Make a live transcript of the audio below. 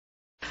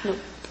No.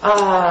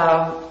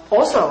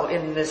 Also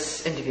in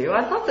this interview,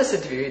 I love this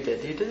interview you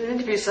did. You did an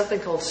interview, something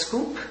called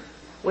Scoop,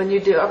 when you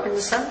do Up in the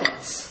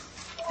Sundance.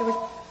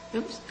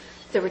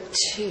 There were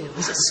two.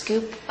 Was it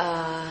Scoop?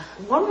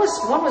 One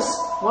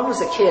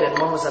was a kid and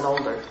one was an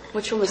older.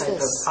 Which one was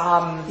this?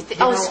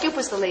 Scoop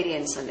was the lady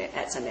at Sundance.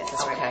 That's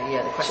right. Okay,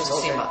 yeah, the questions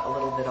seem a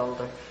little bit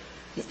older.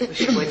 We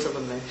should wait till the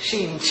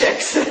machine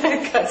checks.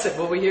 God said,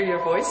 will we hear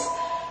your voice?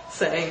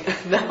 Saying,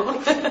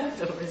 no.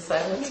 It'll be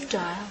silent.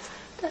 Dialed.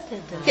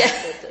 Yeah.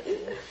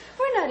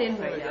 We're not in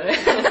right now.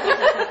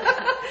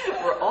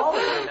 We're all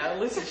in right now.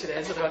 Lucy should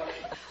answer the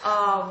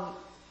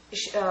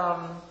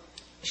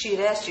she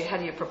had asked you, how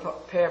do you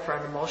prepare for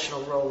an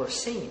emotional role or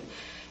scene?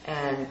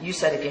 And you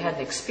said, if you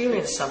hadn't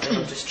experienced something,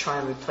 I'd just try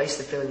and replace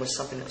the feeling with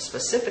something that was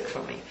specific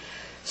for me.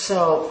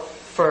 So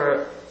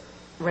for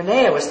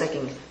Renee, I was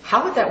thinking,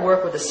 how would that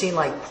work with a scene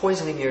like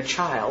poisoning your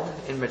child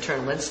in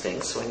Maternal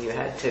Instincts, when you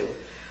had to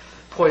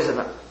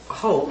poison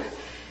Hope?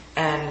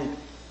 And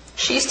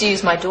she used to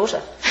use my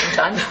daughter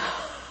sometimes.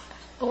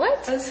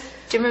 What? Do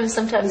you remember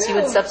sometimes you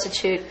would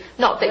substitute,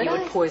 not that you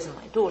would poison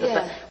my daughter,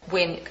 but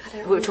when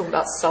we were talking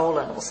about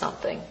Solon or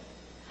something.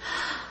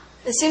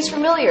 It seems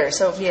familiar,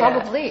 so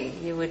probably.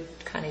 You would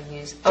kind of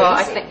use...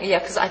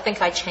 because I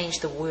think I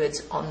changed the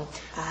words on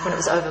when it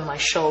was over my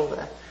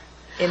shoulder.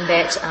 In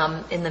that,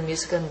 in the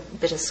musical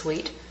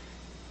Bittersweet.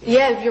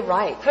 Yeah, you're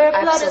right. Her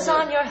blood is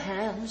on your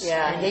hands.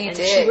 Yeah, you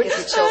did. It gives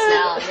me chills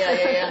now.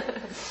 Yeah.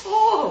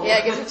 Oh. Yeah,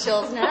 it gives me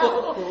chills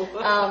now.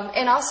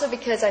 And also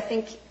because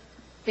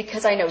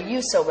I know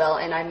you so well,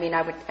 and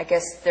I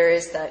guess there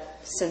is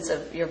that sense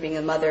of you're being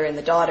a mother and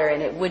the daughter,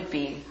 and it would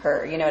be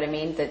her, you know what I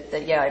mean? That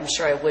I'm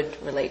sure I would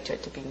relate to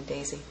it, to being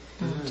Daisy.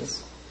 Mm-hmm.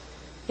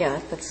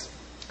 That's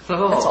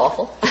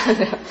awful.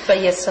 But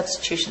yes,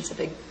 substitution's a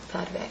big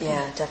part of it.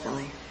 Yeah,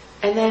 definitely.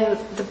 And then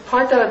the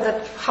part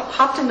that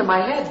hopped into my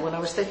head when I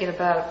was thinking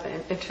about,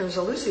 in terms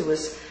of Lucy,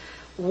 was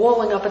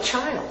walling up a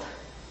child.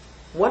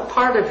 What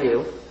part of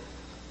you...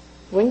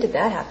 When did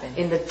that happen?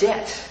 In the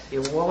debt.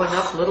 You're walling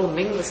up little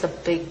Ming. It was a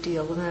big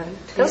deal, wasn't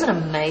it? That was an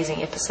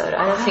amazing episode.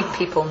 I don't think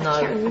people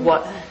know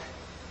what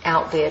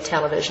out there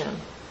television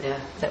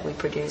that we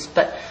produced.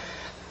 But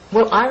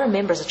what I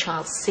remember as a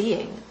child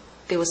seeing,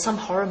 there was some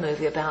horror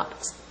movie about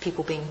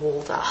people being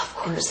walled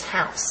up in this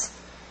house.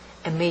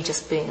 And me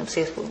just being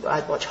obsessed with,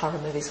 I'd watch horror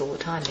movies all the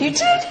time. You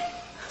did?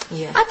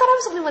 Yeah. I thought I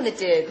was the only one that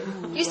did.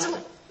 You used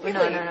to...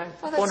 Really? No.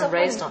 Oh, born so and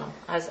raised funny. on them.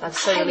 I was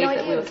so relieved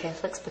that we were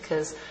Catholics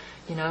because,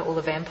 you know, all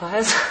the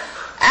vampires.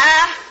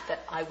 That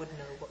I would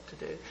know what to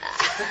do.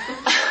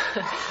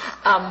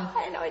 I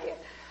had no idea.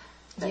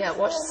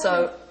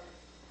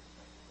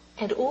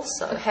 And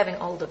also having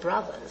older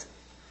brothers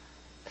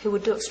who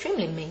would do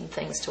extremely mean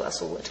things to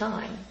us all the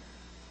time.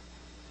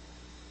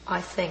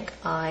 I think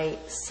I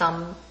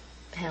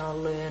somehow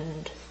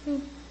learned,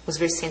 was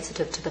very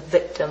sensitive to the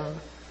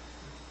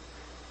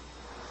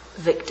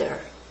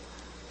victor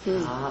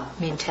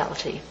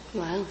mentality.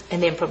 Wow.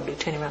 And then probably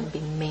turning around and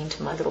being mean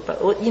to my little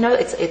brother. You know,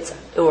 it's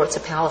a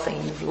power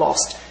thing you've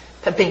lost.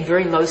 But being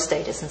very low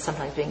status and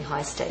sometimes being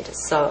high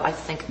status. So I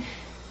think,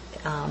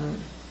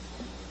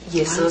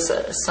 there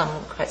was some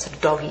quite sort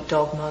of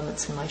dog-eat-dog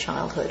moments in my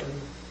childhood.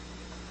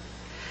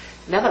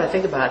 Now that I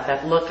think about it,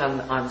 that look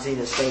on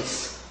Zena's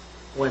face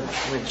when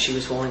she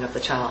was walling up the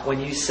child,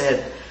 when you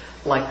said,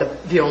 like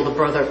the older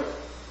brother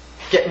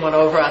getting one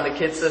over on the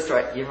kid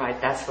sister, you're right,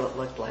 that's what it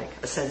looked like,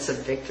 a sense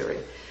of victory.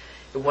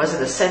 It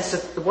wasn't a sense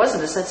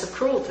of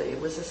cruelty.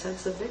 It was a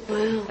sense of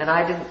victory. Wow. And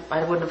I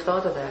wouldn't have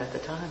thought of that at the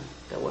time.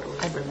 That what it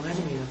was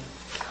reminding me of.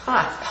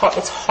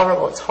 It's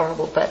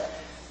horrible. But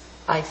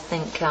I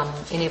think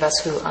any of us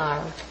who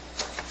are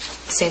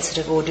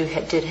sensitive or did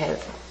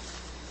have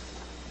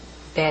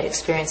bad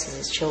experiences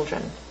as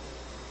children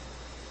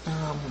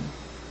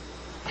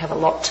have a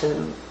lot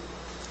to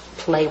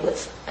play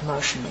with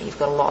emotionally. You've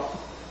got a lot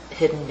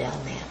hidden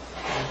down there.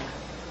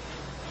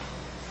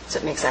 So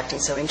it makes acting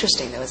so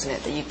interesting, though, isn't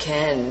it? That you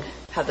can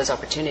have those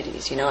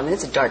opportunities, you know? I mean,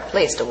 it's a dark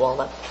place to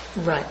wall up.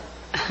 Right.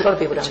 A lot of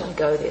people don't want to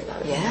go there,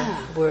 though. Yeah. You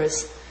know?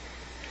 Whereas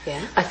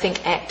I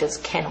think actors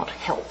cannot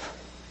help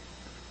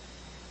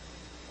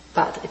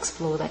but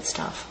explore that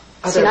stuff.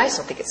 See, I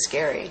still think it's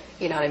scary.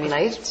 You know what I mean?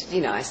 I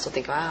still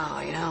think,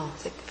 wow, you know.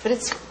 It's like, but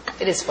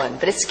it is fun.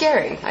 But it's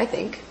scary, I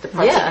think. The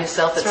parts of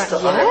yourself that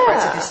still, are there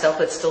parts of yourself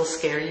that still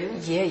scare you?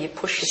 Yeah, you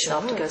push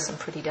yourself to go some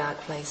pretty dark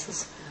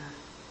places.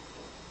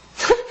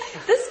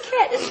 This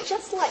cat is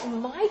just like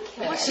my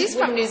cat. Well, she's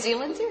from New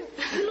Zealand too.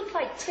 You look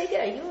like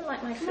Tigger. You were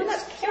like my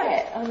first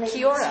cat.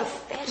 Kio Or.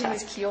 Her name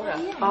is Kio Or.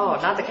 Oh,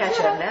 not the cat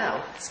you have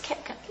now. This cat.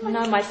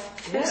 No, my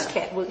first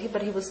cat. Well,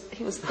 but he was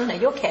thinner.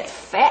 Your cat's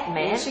fat,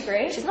 man. Is she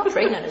great? She's not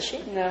pregnant, is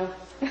she? No.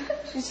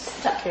 She's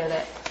just took care of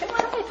that. Come on,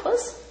 hey,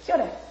 puss. Kia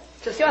ora.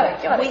 Kia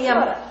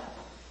ora.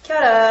 Kia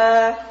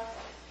ora.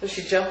 Does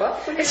she jump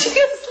up? She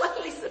has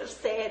slightly sort of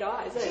sad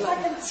eyes. She's like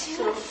a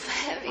sort of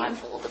heavy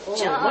full of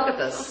jump. Look at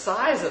the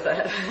size of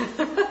that.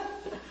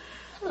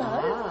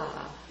 Hello.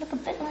 Look a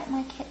bit like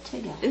my cat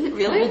too, girl. Is it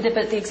really?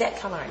 But the exact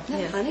colouring.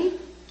 Isn't that funny?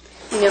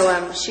 You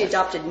know, she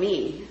adopted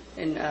me,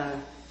 and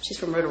she's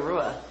from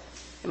Rotorua.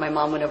 And my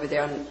mom went over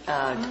there on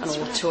a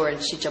little tour,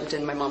 and she jumped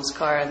in my mom's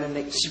car, and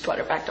then she brought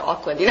her back to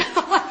Auckland. You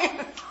know.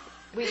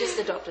 We just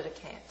adopted a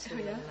cat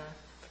too,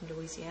 from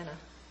Louisiana.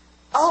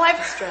 Oh, I've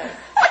Australia.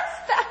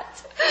 What's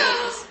that?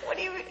 What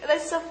do you mean?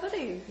 That's so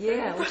funny.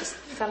 Yeah, we just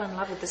fell in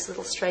love with this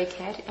little stray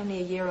cat, only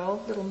a year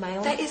old, little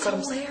male. That is Got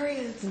him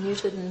hilarious.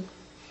 Neutered and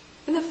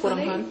Isn't that brought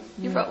funny? him home.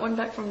 You brought one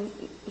back from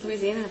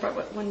Louisiana, and I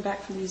brought one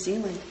back from New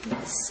Zealand.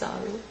 That's so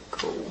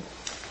cool.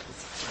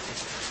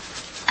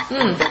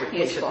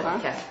 Beautiful, huh?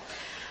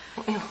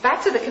 Okay.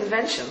 Back to the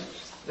convention.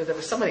 There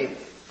were so many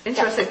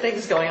interesting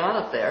things going on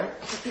up there.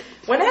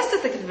 When asked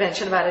at the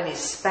convention about any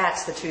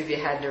spats the two of you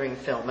had during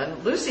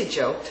filming, Lucy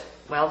joked,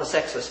 well, the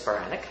sex was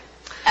sporadic.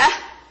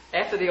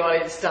 After the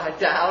audience died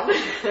down.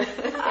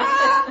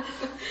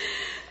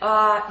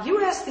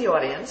 You asked the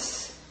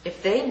audience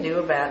if they knew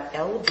about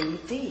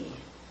LBD.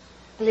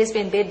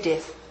 Lesbian bed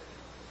death.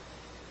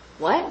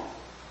 What?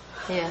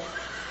 Yeah.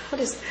 What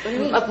do you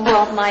mean?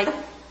 Well, my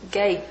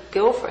gay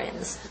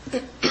girlfriends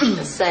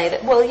say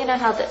that, well, you know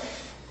how that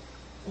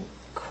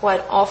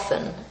quite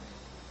often,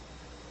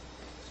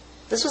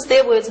 this was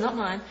their words, not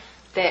mine,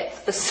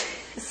 that the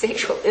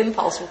sexual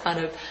impulse will kind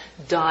of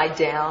die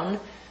down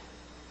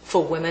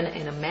for women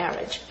in a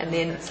marriage. And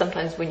then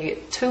sometimes when you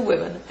get two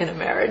women in a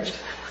marriage,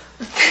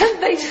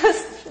 they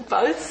just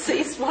both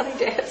cease wanting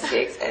to have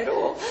sex at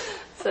all.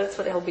 So that's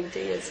what LBD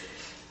is.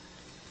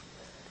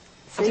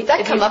 So did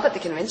that come up at the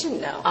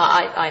convention? No.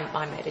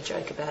 I made a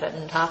joke about it,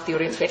 and half the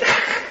audience went,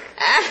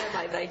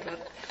 like they got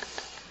it.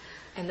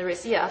 And the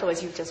rest, yeah,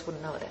 otherwise you just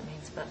wouldn't know what that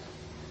means. But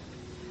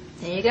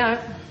there you go.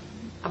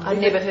 I've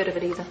never heard of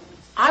it either.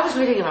 I was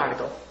reading an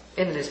article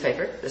in the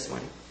newspaper this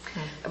morning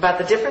about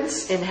the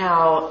difference in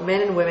how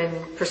men and women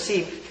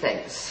perceive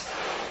things.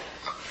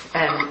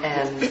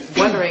 And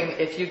wondering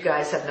if you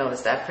guys have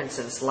noticed that, for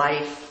instance,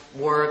 life,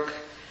 work,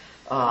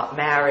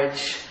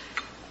 marriage.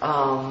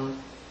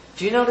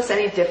 Do you notice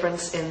any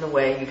difference in the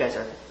way you guys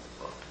are,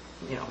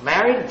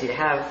 married? Do you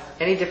have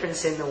any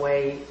difference in the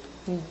way,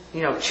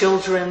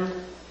 children,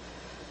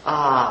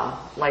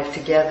 life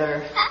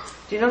together?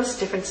 Do you notice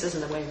differences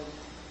in the way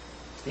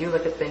you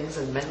look at things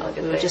and men look at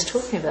things? We were just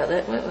talking about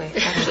that, weren't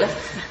we, actually?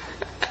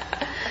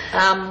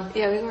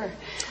 Yeah, we were.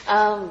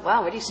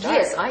 Wow, where do you start?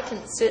 Yes, I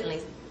can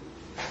certainly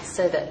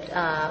say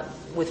that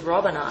with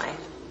Rob and I,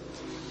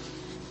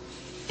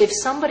 if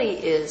somebody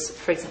is,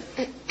 for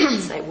example,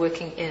 say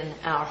working in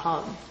our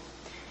home,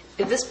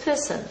 if this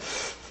person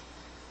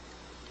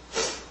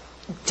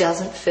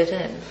doesn't fit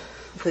in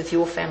with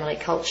your family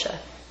culture,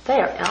 they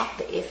are out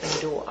the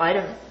effing door.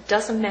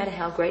 Doesn't matter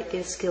how great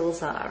their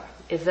skills are.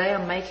 If they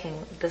are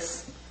making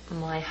this,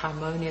 my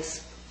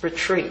harmonious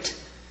retreat,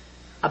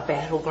 a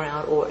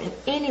battleground, or in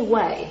any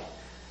way,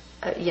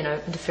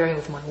 interfering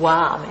with my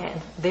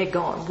man, they're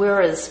gone.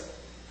 Whereas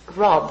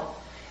Rob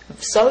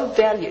so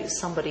values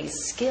somebody's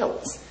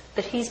skills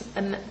that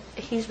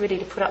he's ready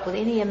to put up with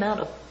any amount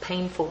of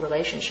painful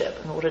relationship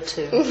in order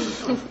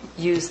to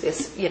use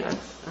this,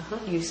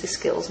 use his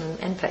skills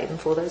and pay them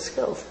for those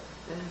skills.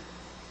 Yeah.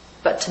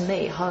 But to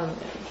me, home,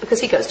 because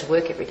he goes to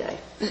work every day,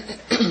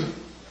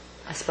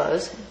 I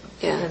suppose,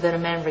 that a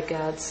man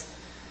regards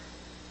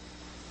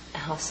a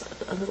house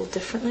a little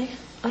differently.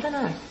 I don't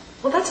know.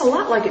 Well, that's a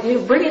lot like,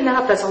 bringing that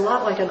up, that's a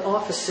lot like an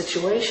office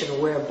situation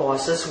where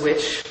bosses,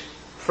 which,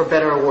 for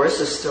better or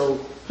worse, is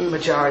still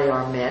majority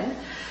are men,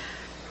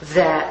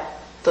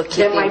 that they'll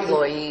keep the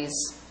employees.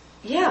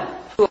 Yeah.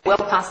 Who are well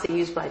past the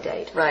use by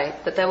date. Right.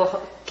 But they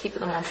will keep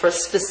them on for a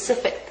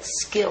specific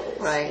skill.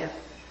 Right. Yeah.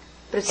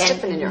 But it's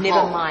different in your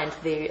never home. mind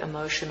the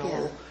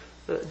emotional,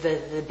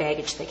 the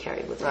baggage they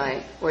carry with them.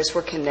 Right. Whereas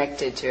we're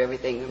connected to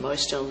everything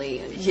emotionally,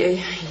 and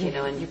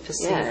and you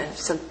perceive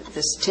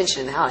this tension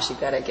in the house, you've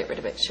got to get rid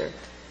of it. Sure.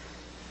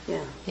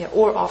 Yeah. Yeah.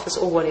 Or office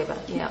or whatever.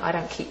 Yeah. I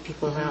don't keep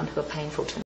people around who are painful to me.